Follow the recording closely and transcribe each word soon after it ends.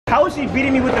How is she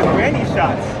beating me with the granny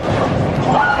shots?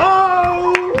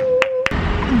 Oh!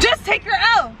 Just take your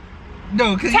L.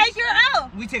 No, cause take your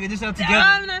L. We take this out together.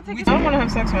 I'm not taking. I don't want to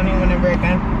have sex with anyone ever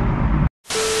again.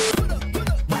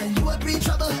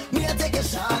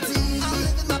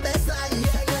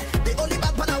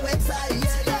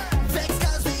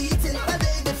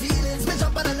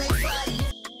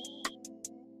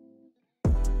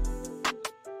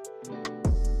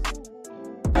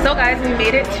 So guys, we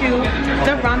made it to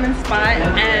the ramen spot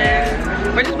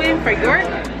and we're just waiting for York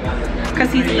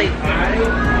because he's late.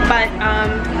 But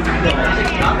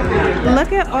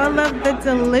look at all of the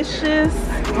delicious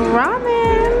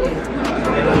ramen.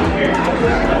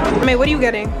 Wait, what are you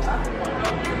getting?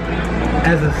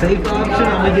 As a safe option,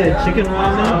 I'm gonna get a chicken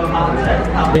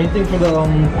ramen. Anything for the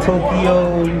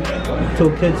Tokyo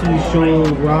Toketsu Show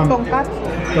ramen.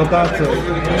 Tonkatsu.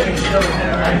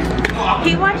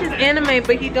 He watches anime,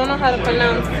 but he don't know how to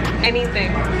pronounce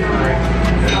anything.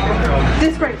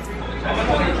 This price.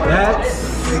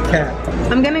 That's cap.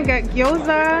 I'm gonna get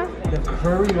gyoza. The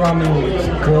curry ramen looks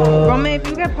good. Roman, if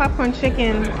you get popcorn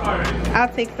chicken, I'll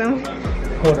take some.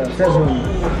 Hold on, Szechuan.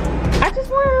 I just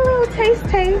want a little taste.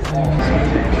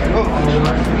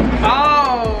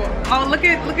 Oh, look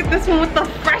at this one with the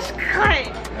fresh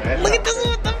cut. Look at this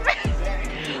one with the fresh.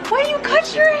 Why you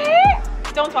cut your hair?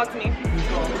 Don't talk to me.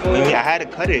 I had to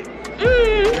cut it.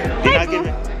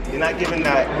 You're not giving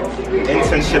that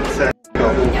internship to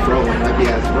bro, ugly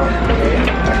ass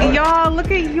bro. Y'all,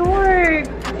 look at York.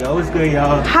 Yo, what's good,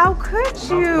 y'all? How could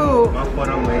you? My fault,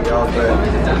 I'm late, y'all, but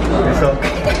it's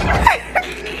okay.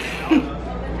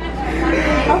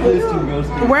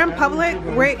 We're in public.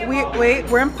 Wait,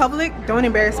 we're in public. Don't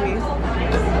embarrass me.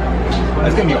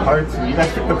 It's gonna be hard to. You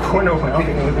guys pick the corner when I'm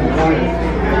thinking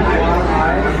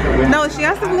No, she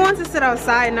asked if we wanted to sit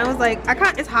outside, and I was like, I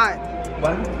can't. It's hot.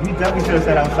 What? We definitely should have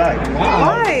sat outside.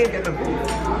 Why?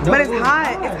 But it's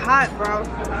hot. It's hot, bro.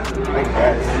 I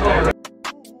guess.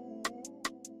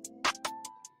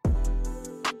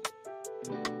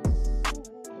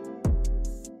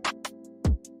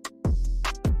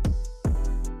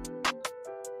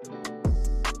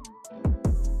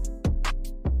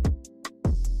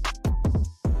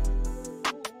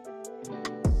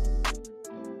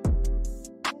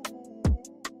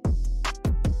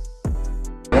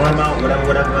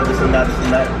 Whatever, this and that.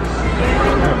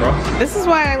 Yeah, this is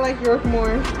why I like York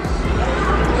more. No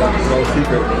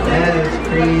secret. That is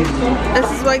crazy. This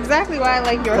is exactly why I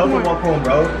like York more. Tell me walk home,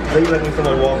 bro. How you let me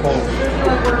someone walk home?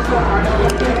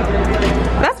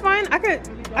 That's fine. I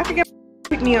could get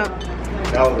pick me up.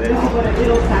 That was it.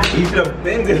 You should have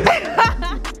been there.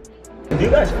 Do you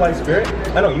guys fly Spirit?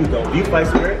 I know you don't. Do you fly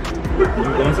Spirit? You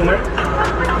going somewhere?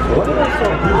 What did I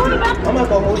say? I'm not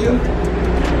gonna hold you.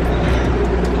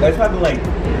 It's probably like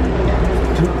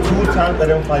two times that I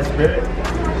don't fly Spirit.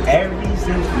 Every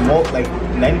single, like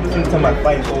 90% of the time I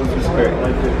fly is always with Spirit.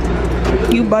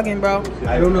 You bugging, bro.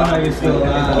 I don't know how you're still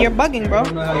alive. You're bugging, bro.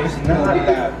 It's not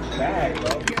that bad,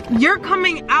 bro. You're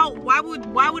coming out. Why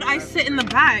would I sit in the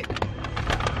back?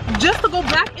 Just to go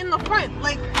back in the front.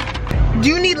 Like, do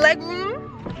you need leg room?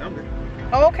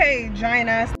 Okay, giant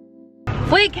ass.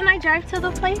 Wait, can I drive to the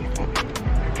place?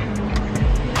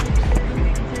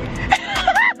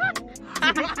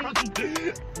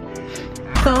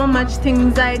 So much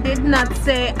things I did not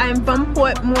say. I'm from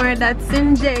Portmore, that's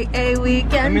in JA. We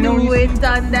can do it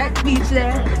on that beach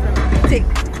there. Tick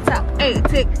tock, a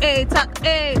tick a tock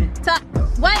a tock.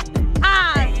 What?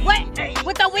 What?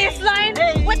 With the waistline?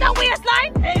 With the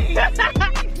waistline?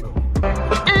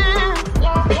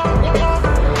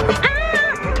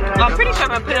 I'm pretty sure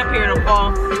if I put it up here it'll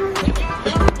fall.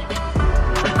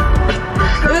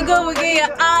 We're gonna get you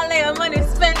all of your money,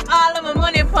 spend all of my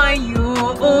money upon you.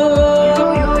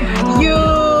 You,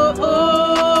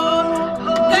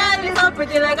 God, you're so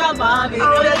pretty like a Barbie.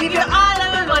 Gonna give you all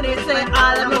of my money, spend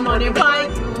all of my money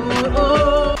upon you.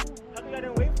 How come you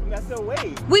didn't wait for me? I said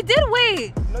wait. We did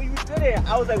wait. No, you didn't.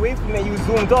 I was like, wait for me, and you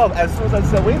zoomed off as soon as I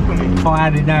said wait for me. Oh, I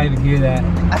did not even hear that.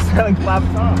 I said like 5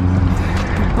 times.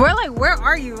 We're like, where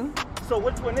are you? So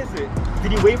which one is it?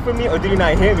 Did you wait for me or did you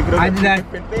not hear me? Because I did not.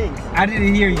 Different things. I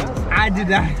didn't hear you. I did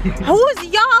not hear you. Who's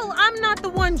y'all? I'm not the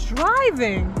one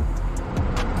driving.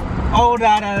 Oh,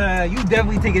 no. You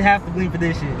definitely taking half the blame for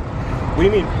this shit. What do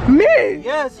you mean? Me?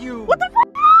 Yes, you. What the f***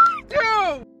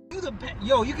 You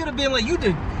yo, you could have been like, you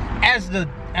did, as the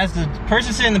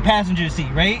person sitting in the passenger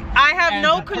seat, right? I have as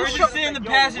no the control. person sitting in the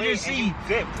passenger seat.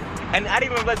 And I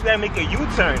didn't even let that make a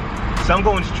U-turn. So I'm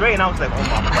going straight and I was like, oh my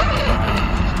God.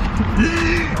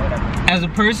 As a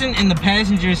person in the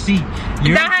passenger seat,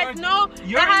 you're that has no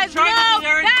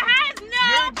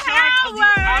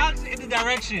power. in the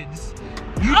directions.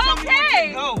 You tell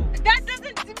go. That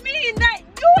doesn't mean that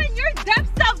you and your deaf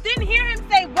self didn't hear him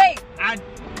say wait.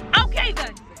 Okay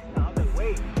then. No, I was like,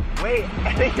 wait.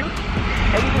 And you just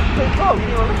said go. You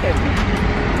didn't even look at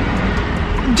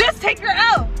me. Just take your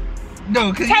L.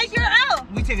 No, cause take your L.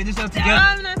 We taking this L together.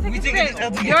 I'm not taking this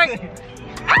L together.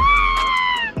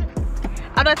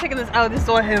 I'm not taking this L. This is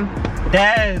on him.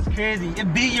 That is crazy.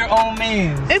 It be your own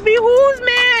man. It be whose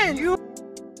man? You.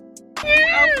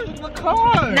 The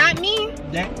car. Not me.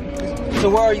 So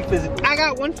where are you physically? I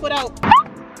got 1 foot out.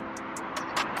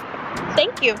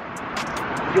 Thank you.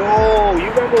 Yo, you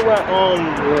remember when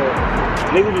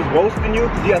niggas was roasting you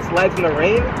because you had slides in the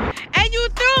rain? And you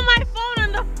threw my phone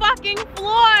on the fucking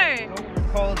floor. I don't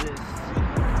recall this.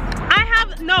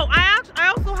 I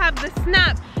also have the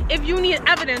snap if you need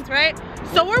evidence, right?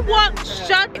 So we're walking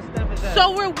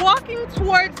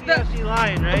towards the. She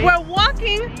lying, right? We're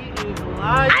walking. She is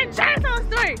lying. I'm trying to tell a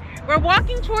story. We're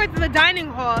walking towards the dining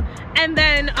hall, and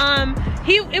then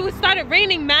it started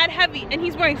raining mad heavy, and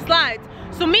he's wearing slides.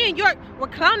 So me and York were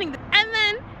clowning, and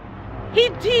then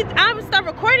I would start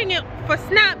recording it for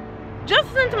snap.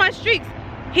 Just listen to my streaks.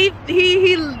 He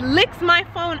licks my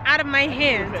phone out of my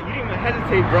hand. You didn't even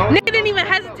hesitate, bro. Nigga didn't even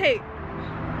hesitate.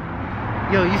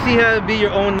 Yo, you see how it be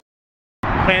your own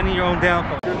planning your own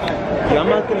downfall. Yeah, I'm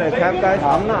not gonna cap, guys.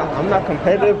 I'm not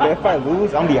competitive, but if I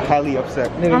lose, I'm gonna be highly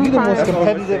upset. Nigga, you the most That's what I'm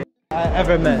competitive I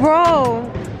ever met. Bro,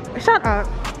 shut up.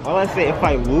 All I say, if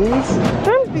I lose,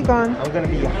 Don't be gone. I'm gonna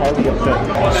be highly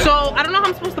upset. So I don't know how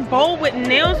I'm supposed to bowl with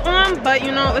nails on, but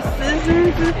you know it's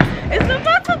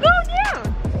about to go down.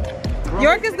 Bro,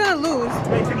 York is gonna lose.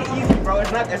 Wait, take it easy, bro.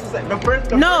 It's just like the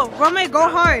first. No, Rome, go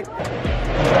hard.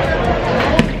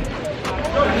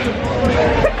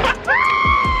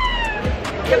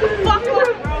 Get the fuck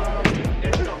up, bro.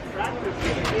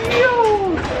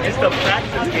 It's the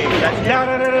practice game. No,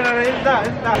 it's not.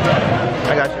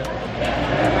 I got you.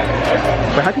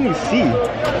 But how can you see?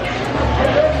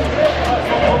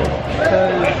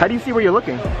 How do you see where you're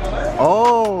looking?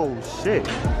 Oh, shit.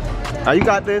 Oh, you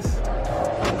got this?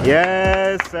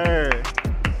 Yes, sir.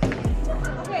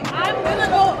 Okay,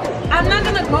 I'm not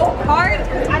gonna go hard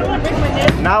because I don't want to break my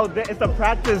nails. Now, it's a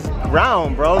practice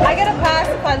round, bro. I get a pass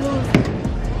if I lose.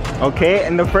 Okay,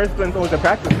 and the first one's always a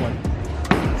practice one.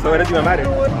 So it doesn't even matter.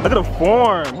 Look at the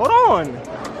form. Hold on.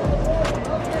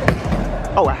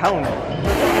 Oh, hell no.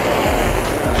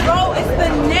 Bro, it's the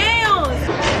nails.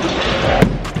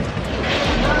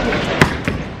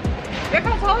 Rick,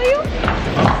 how tall are you?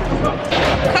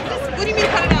 Cut this. What do you mean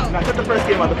cut it out? Now cut the first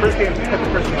game out. The first game. Cut the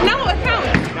first game. No, it counts.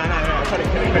 Nah. Cut it.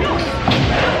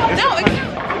 No, it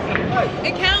counts.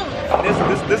 It counts.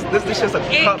 This is just a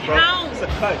cut, bro. Counts. It's a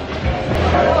cut.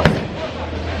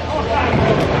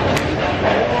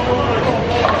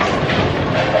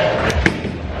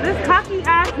 This cocky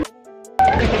ass.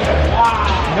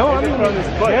 No, I mean on his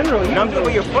foot. Generally, I'm doing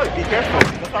with your foot. Be careful.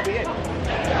 That's probably it.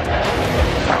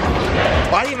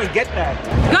 Why did you even get that?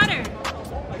 Gutter.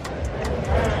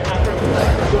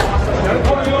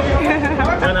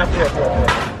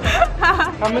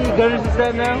 How many gutters is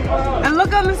that now? And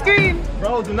look on the screen.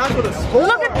 Bro, do not go to school.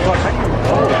 Look at. Bro, how do you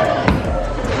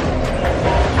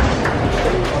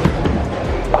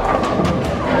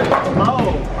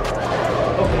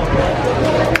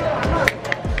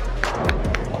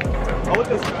Oh, with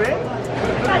the spin?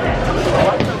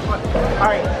 What the fuck?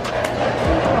 Alright,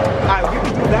 we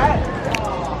can do that.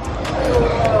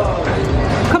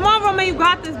 Come on, Rome, you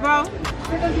got this, bro.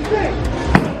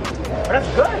 That's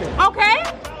good. Okay.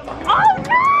 Oh,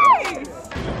 nice.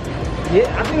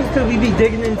 Yeah, I think it's because we be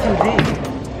digging in too deep.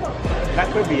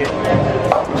 That could be it.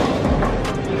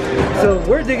 So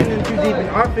we're digging in too deep and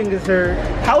our fingers hurt.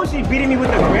 How is she beating me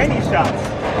with the granny shots?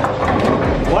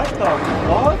 What the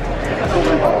fuck?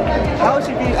 How is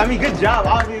she beating? I mean, good job,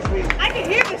 obviously. I can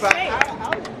hear the But shake.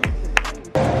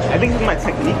 I think my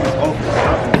technique is off.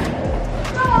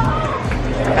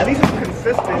 At least it's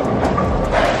consistent.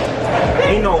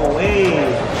 Ain't no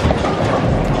way.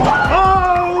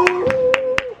 Oh!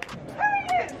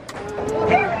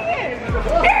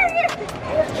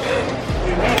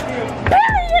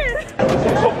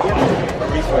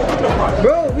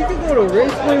 Bro, we could go to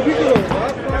raceway, we could go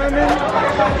rock climbing.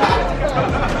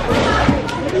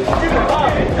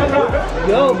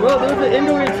 Yo, bro, there's an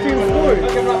indoor extreme sport.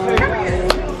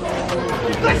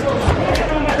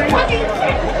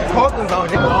 Colton's on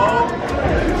it. Oh.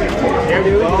 There we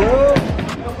go.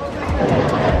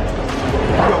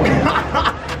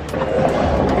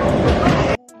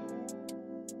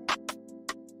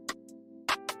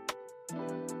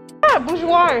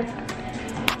 Bourgeois.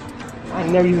 I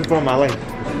never used this in my life.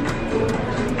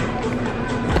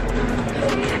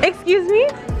 Excuse me?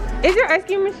 Is your ice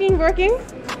cream machine working?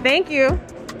 Thank you.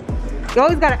 You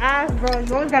always gotta ask, bro.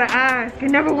 You always gotta ask.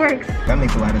 It never works. That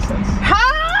makes a lot of sense. Huh?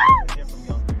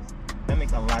 That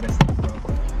makes a lot of sense, bro.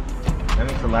 That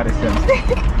makes a lot of sense.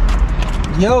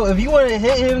 Yo, if you want to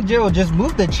hit him, Joe, just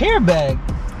move the chair back.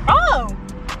 Oh.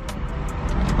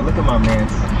 Oh, look at my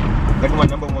man's. Look at my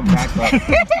 #1 backup.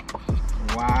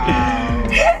 Wow.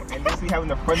 And this we have in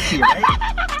the front seat, right?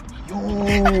 Yo.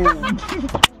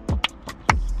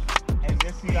 And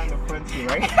this we got in the front seat,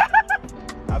 right?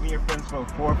 I've been your friends for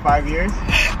 4 or 5 years.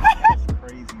 That's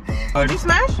crazy, bro. Did you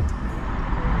smash? I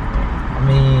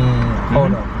mean,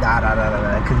 hold up.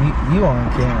 Cause you on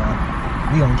camera.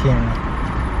 We on camera.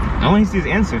 I want to see his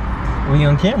answer. We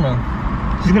on camera.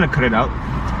 She's gonna cut it out.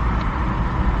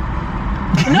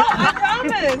 No, I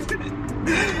promise.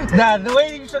 Nah, the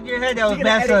way you shook your head, that was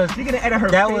bad sus. She's gonna edit her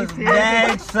That face was here.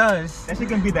 bad sus. That shit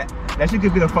gonna be the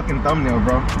fucking thumbnail,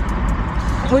 bro.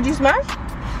 Would you smash?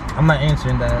 I'm not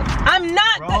answering that. I'm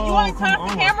not. Bro, You want me to turn off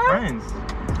the camera? Friends.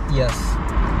 Yes.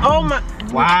 Oh my.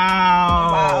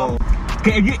 Wow.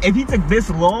 Okay, if he took this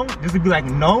long, just to be like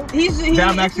no, then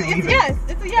I'm actually it's leaving. Yes.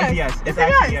 It's a yes. It's a yes. It's a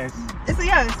actually yes. yes. It's a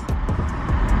yes.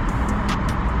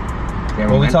 Yeah,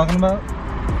 What are we talking about?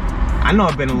 I know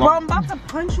I've been a Bro, long. I'm about to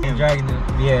punch you. Dragon,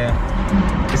 yeah.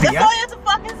 Is it That's yes? all you have to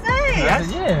fucking say. Yes?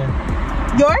 Yeah.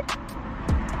 York?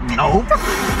 Nope.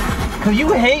 Cause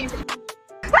you hate.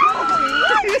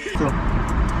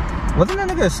 Wasn't that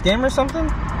nigga a scam or something?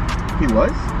 He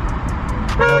was?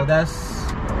 No, that's.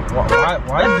 Why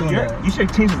are you doing that? You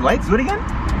should change his lights. Do it again?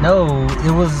 No,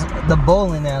 it was the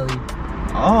bowling alley.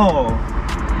 Oh.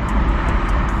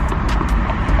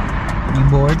 You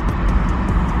bored?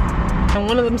 And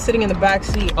one of them sitting in the back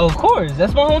seat. Oh, of course,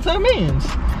 that's my hometown man's.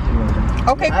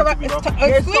 Okay, correct.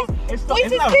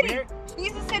 Squeeze his titty. weird.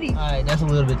 Squeeze his titty. Alright, that's a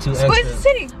little bit too Squeeze extra. his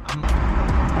titty.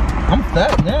 I'm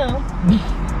fat now.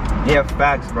 Yeah,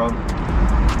 facts, bro.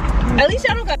 At least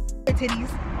y'all don't got titties.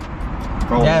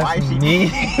 Bro, why That's is she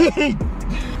me.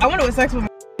 I wonder what sex with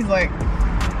he's like.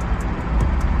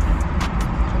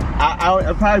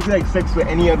 I'd probably be like sex with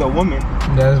any other woman.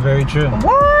 That's very true.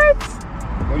 What?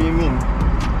 What do you mean?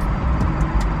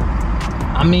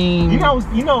 I mean, I was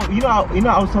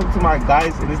talking to my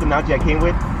guys, and this is the analogy I came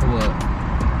with. what?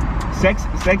 Sex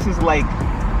is like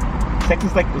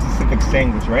a specific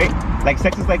sandwich, right? Like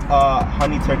sex is like a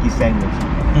honey turkey sandwich.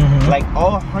 Mm-hmm. Like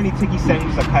all honey turkey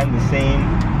sandwiches are kind of the same.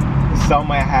 Some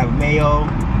might have mayo,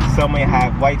 some might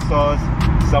have white sauce,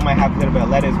 some might have a little bit of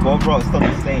lettuce, but overall it's still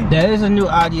the same. That is a new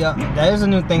idea. That is a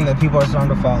new thing that people are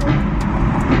starting to follow.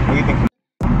 What do you think?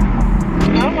 I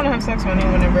don't want to have sex with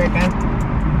anyone ever again.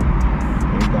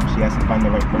 There you go. She has to find the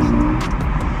right person.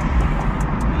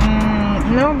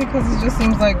 No, because it just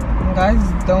seems like guys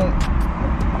don't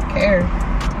care.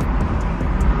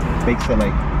 Makes it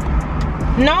like.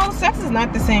 No, sex is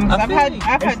not the same. Cause I've had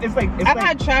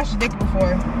trash dick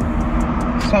before.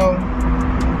 So.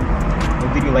 Well,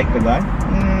 did you like the guy?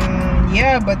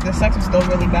 Yeah, but the sex was still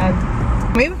really bad.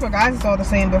 Maybe for guys it's all the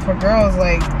same, but for girls,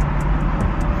 like,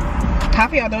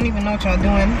 half of y'all don't even know what y'all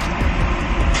doing.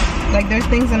 Like, there's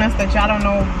things in us that y'all don't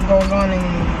know goes on, and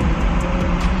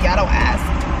y'all don't ask.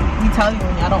 We tell you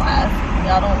and y'all don't ask.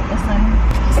 Y'all don't listen.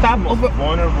 Stop over.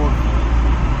 Vulnerable.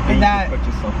 That. You put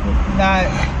yourself with. That.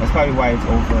 That's probably why it's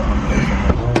over.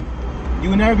 You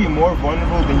would never be more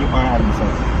vulnerable than you are having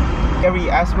sex. Ever eat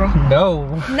ass, bro? No.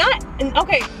 Not.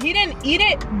 Okay, he didn't eat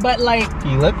it, but like.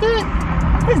 You licked it?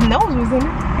 His nose was in it.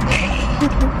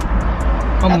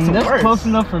 I mean, that's close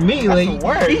enough for me. That's like, the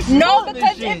worst. No,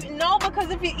 because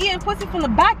if you're eating pussy from the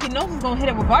back, your nose is gonna hit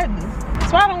it regardless.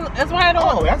 That's why I don't.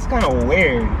 Oh, that's kind of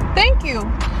weird. Thank you.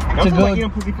 I'm talking about eating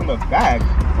pussy from the back.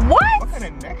 What? What kind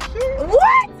of neck shit?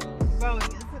 What? Bro,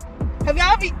 have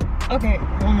y'all ever? Okay,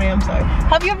 oh man, I'm sorry.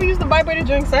 Have you ever used a vibrator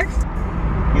during sex?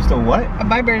 Used to what? A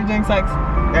vibrator during sex.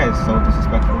 That is so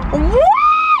disrespectful.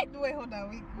 What? Wait, hold on.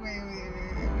 Wait.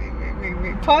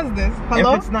 Pause this.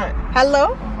 Hello? If it's not.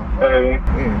 Hello? Weird.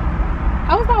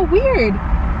 How is that weird?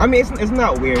 I mean, it's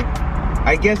not weird.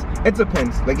 I guess it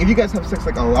depends. Like, if you guys have sex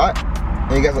like a lot,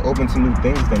 and you guys are open to new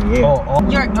things, then yeah.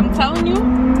 York, I'm telling you,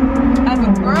 as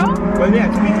a girl. But yeah,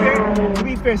 to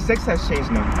be fair, sex has changed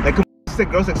now. Like,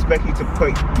 girls expect you to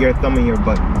put your thumb in her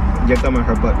butt.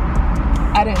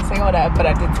 I didn't say all that, but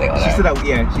I did say all that. She said that.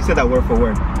 Yeah, she said that word for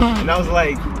word. And I was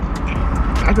like,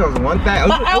 I girls want that.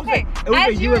 It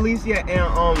was you, Alicia,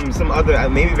 and some other,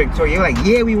 maybe Victoria. You're like,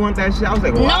 yeah, we want that shit. I was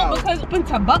like, wow. No, because open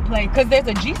to butt play, because there's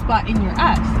a G spot in your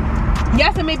ass.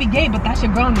 Yes, it may be gay, but that's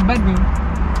your girl in the bedroom.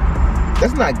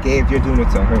 That's not gay if you're doing it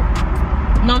to her.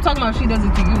 No, I'm talking about if she does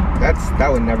it to you. That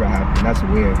would never happen. That's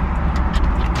weird.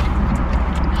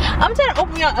 I'm trying to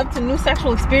open y'all up to new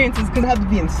sexual experiences. You have to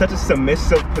be in such a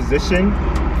submissive position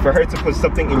for her to put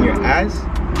something in your ass.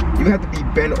 You have to be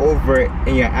bent over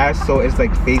in your ass so it's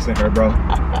like facing her, bro.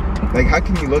 Like, how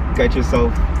can you look at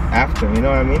yourself after? You know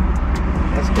what I mean?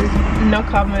 That's crazy. No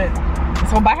comment.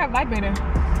 So buy her vibrator.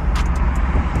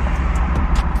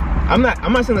 I'm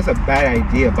not saying that's a bad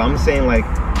idea, but I'm saying like,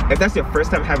 if that's your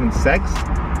first time having sex.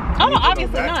 Oh,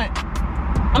 obviously not.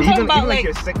 I'm talking about like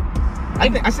you're sick.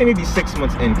 I say maybe 6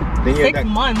 months in. Then you're 6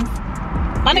 months.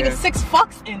 My nigga 6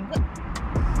 fucks in.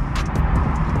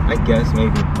 I guess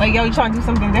maybe. Like, yo, you trying to do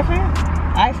something different?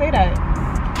 I say that.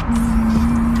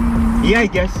 Yeah, I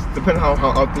guess. Depending on how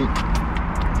often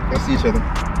you see each other.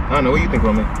 I don't know. What do you think,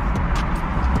 Roman?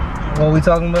 What are we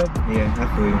talking about? Yeah, I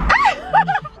feel you.